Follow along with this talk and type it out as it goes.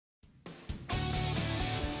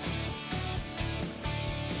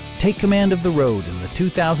Take command of the road in the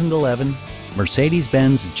 2011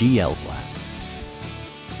 Mercedes-Benz GL class.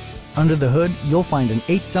 Under the hood, you'll find an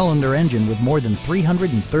 8-cylinder engine with more than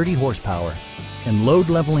 330 horsepower, and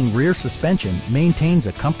load-leveling rear suspension maintains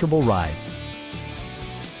a comfortable ride.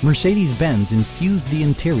 Mercedes-Benz infused the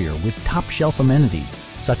interior with top-shelf amenities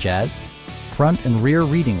such as front and rear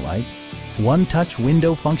reading lights, one-touch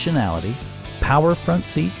window functionality, power front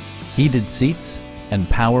seats, heated seats, and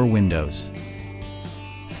power windows.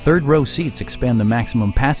 Third-row seats expand the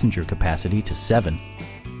maximum passenger capacity to 7.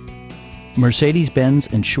 Mercedes-Benz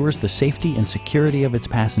ensures the safety and security of its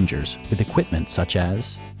passengers with equipment such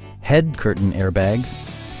as head curtain airbags,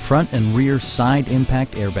 front and rear side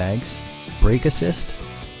impact airbags, brake assist,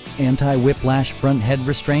 anti-whiplash front head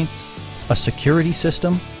restraints, a security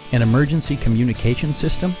system, an emergency communication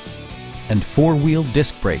system, and 4-wheel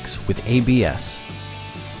disc brakes with ABS.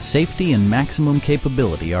 Safety and maximum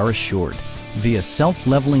capability are assured via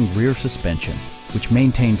self-leveling rear suspension, which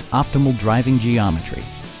maintains optimal driving geometry.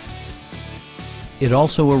 It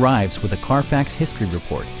also arrives with a Carfax history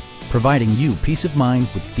report, providing you peace of mind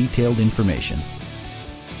with detailed information.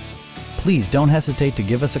 Please don't hesitate to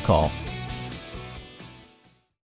give us a call